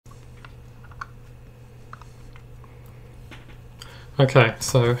Okay,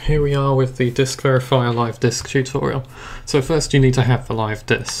 so here we are with the Disk Verifier live disk tutorial. So first you need to have the live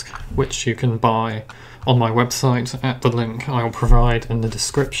disk, which you can buy on my website at the link I will provide in the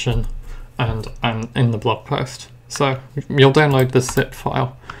description and in the blog post. So you'll download the zip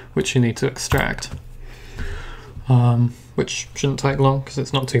file, which you need to extract, which shouldn't take long because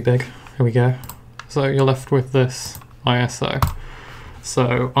it's not too big. Here we go. So you're left with this ISO.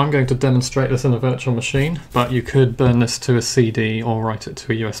 So I'm going to demonstrate this in a virtual machine, but you could burn this to a CD or write it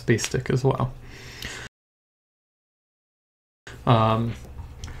to a USB stick as well. I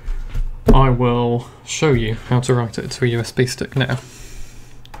will show you how to write it to a USB stick now.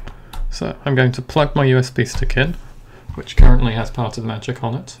 So I'm going to plug my USB stick in, which currently has Parted Magic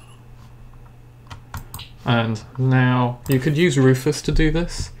on it. And now you could use Rufus to do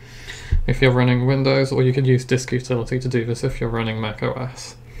this if you're running Windows, or you could use Disk Utility to do this if you're running Mac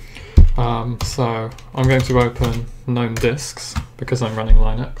OS. So I'm going to open GNOME Disks because I'm running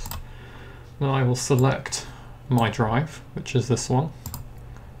Linux. Then I will select my drive, which is this one,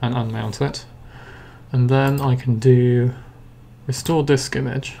 and unmount it. And then I can do Restore Disk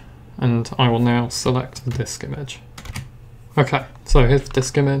Image, and I will now select the disk image. Okay, so here's the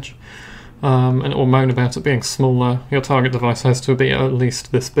disk image. And it will moan about it being smaller. Your target device has to be at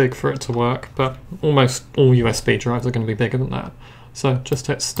least this big for it to work, but almost all USB drives are going to be bigger than that. So just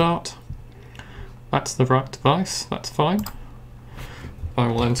hit start. That's the right device, that's fine. I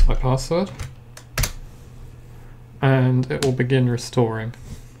will enter my password, and it will begin restoring,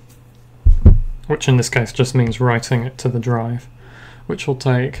 which in this case just means writing it to the drive, which will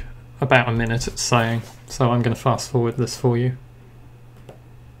take about a minute, it's saying. So I'm going to fast forward this for you.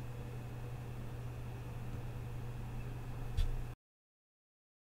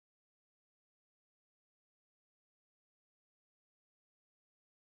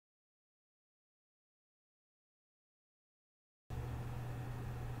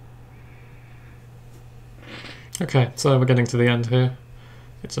 Okay, so we're getting to the end here.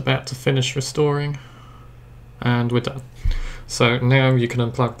 It's about to finish restoring, and we're done. So now you can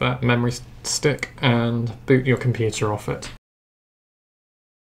unplug that memory stick and boot your computer off it.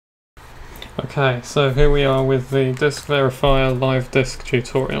 Okay, so here we are with the Disk Verifier live disk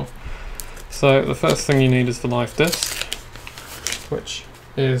tutorial. So the first thing you need is the live disk, which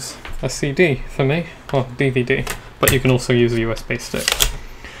is a CD for me, or DVD, but you can also use a USB stick.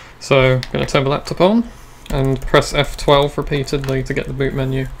 So I'm going to turn the laptop on and press F12 repeatedly to get the boot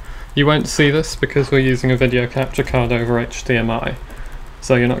menu. You won't see this because we're using a video capture card over HDMI,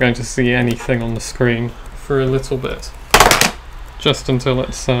 so you're not going to see anything on the screen for a little bit, just until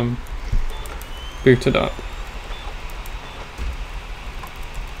it's booted up.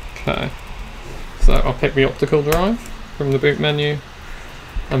 Okay, so I'll pick the optical drive from the boot menu,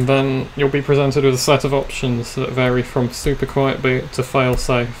 and then you'll be presented with a set of options that vary from super quiet boot to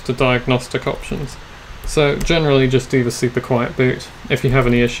failsafe to diagnostic options. So generally just do the super quiet boot. If you have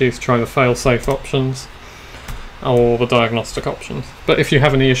any issues, try the fail-safe options or the diagnostic options. But if you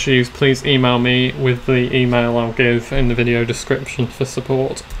have any issues, please email me with the email I'll give in the video description for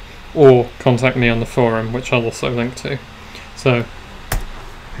support, or contact me on the forum, which I'll also link to. So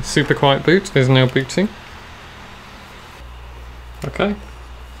super quiet boot is now booting. Okay,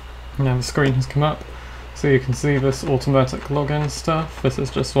 now the screen has come up, so you can see this automatic login stuff. This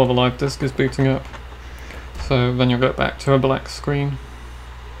is just while the live disk is booting up. So then you'll go back to a black screen.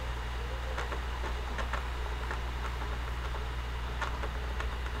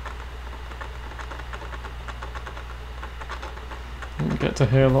 You get to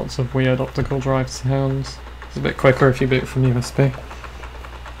hear lots of weird optical drive sounds. It's a bit quicker if you boot from USB.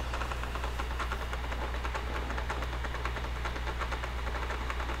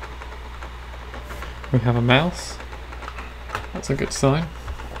 We have a mouse. That's a good sign.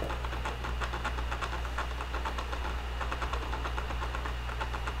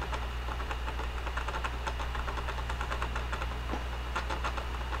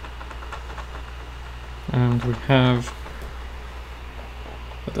 And we have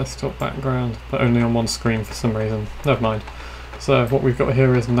a desktop background, but only on one screen for some reason. Never mind. So what we've got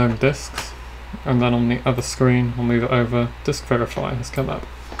here is GNOME Disks, and then on the other screen, we'll move it over, Disk Verifier has come up.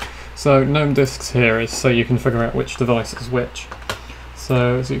 So GNOME Disks here is so you can figure out which device is which.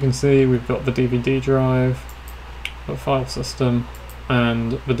 So as you can see, we've got the DVD drive, the file system,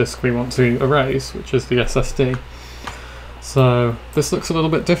 and the disk we want to erase, which is the SSD. So this looks a little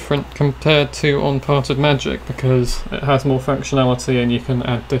bit different compared to on Parted Magic because it has more functionality and you can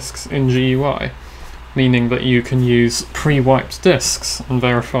add disks in GUI, meaning that you can use pre-wiped disks and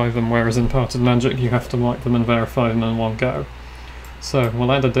verify them, whereas in Parted Magic you have to wipe them and verify them in one go. So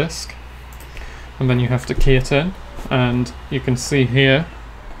we'll add a disk, and then you have to key it in, and you can see here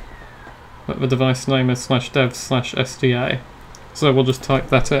that the device name is /dev/SDA. So we'll just type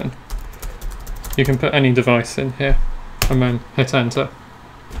that in. You can put any device in here and then hit enter.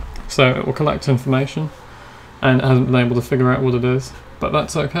 So it will collect information, and it hasn't been able to figure out what it is, but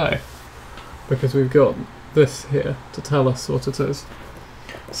that's okay, because we've got this here to tell us what it is.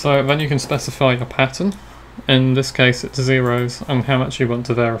 So then you can specify your pattern. In this case it's zeros and how much you want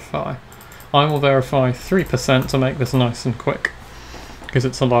to verify. I will verify 3% to make this nice and quick, because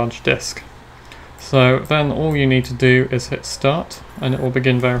it's a large disk. So then all you need to do is hit start, and it will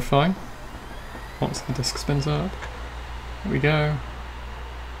begin verifying once the disk spins up. There we go.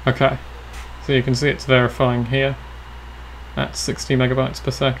 Okay, so you can see it's verifying here at 60 megabytes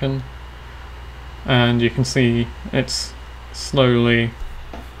per second, and you can see it's slowly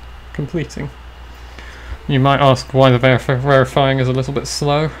completing. You might ask why the verifying is a little bit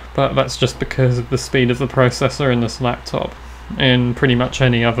slow, but that's just because of the speed of the processor in this laptop. In pretty much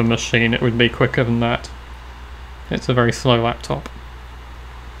any other machine it would be quicker than that. It's a very slow laptop.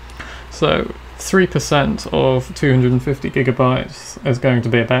 So 3% of 250 gigabytes is going to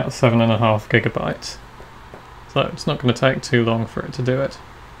be about 7.5 gigabytes. So it's not going to take too long for it to do it.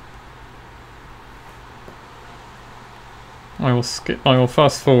 I will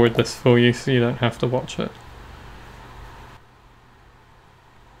fast forward this for you so you don't have to watch it.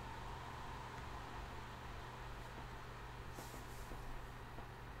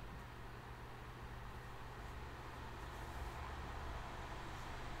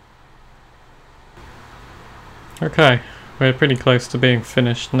 Okay, we're pretty close to being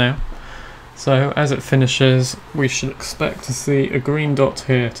finished now. So as it finishes, we should expect to see a green dot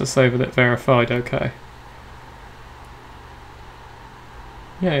here to say that it verified okay.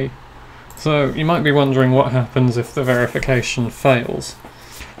 Yay. So you might be wondering what happens if the verification fails.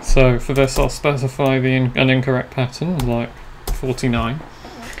 So for this I'll specify an incorrect pattern, like 49.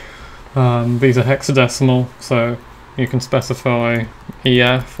 These are hexadecimal, so you can specify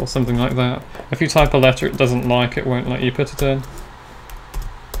EF or something like that. If you type a letter it doesn't like, it won't let you put it in.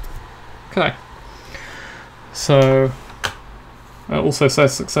 Okay. So it also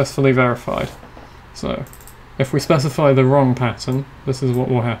says successfully verified. So if we specify the wrong pattern, this is what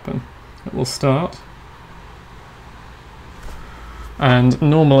will happen. It will start, and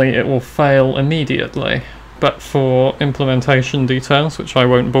normally it will fail immediately, but for implementation details, which I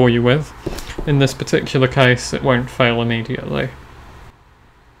won't bore you with, in this particular case it won't fail immediately.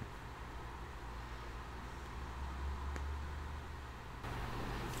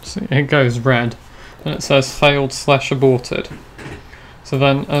 See, it goes red, and it says failed/aborted. So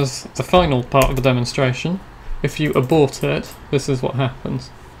then, as the final part of the demonstration, if you abort it, this is what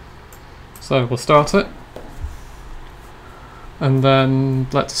happens. So we'll start it, and then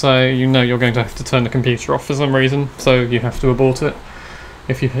let's say you know you're going to have to turn the computer off for some reason, so you have to abort it.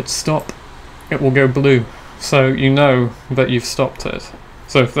 If you hit stop, it will go blue, so you know that you've stopped it.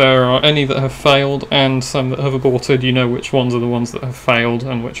 So if there are any that have failed and some that have aborted, you know which ones are the ones that have failed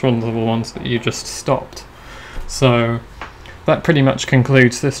and which ones are the ones that you just stopped. So that pretty much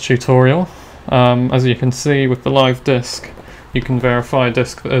concludes this tutorial. As you can see with the live disk, you can verify a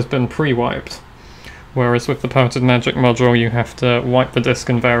disk that has been pre-wiped, whereas with the Powdered Magic module you have to wipe the disk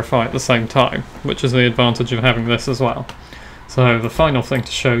and verify at the same time, which is the advantage of having this as well. So the final thing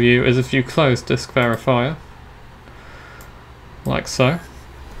to show you is if you close Disk Verifier, like so,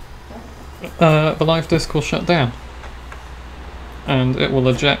 the live disk will shut down, and it will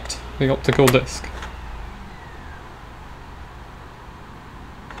eject the optical disk.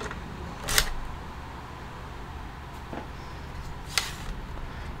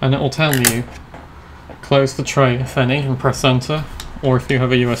 And it will tell you, close the tray if any and press enter, or if you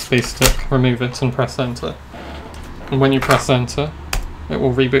have a USB stick, remove it and press enter. And when you press enter, it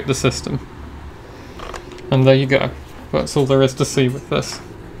will reboot the system. And there you go. That's all there is to see with this.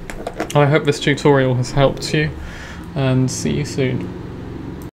 I hope this tutorial has helped you, and see you soon.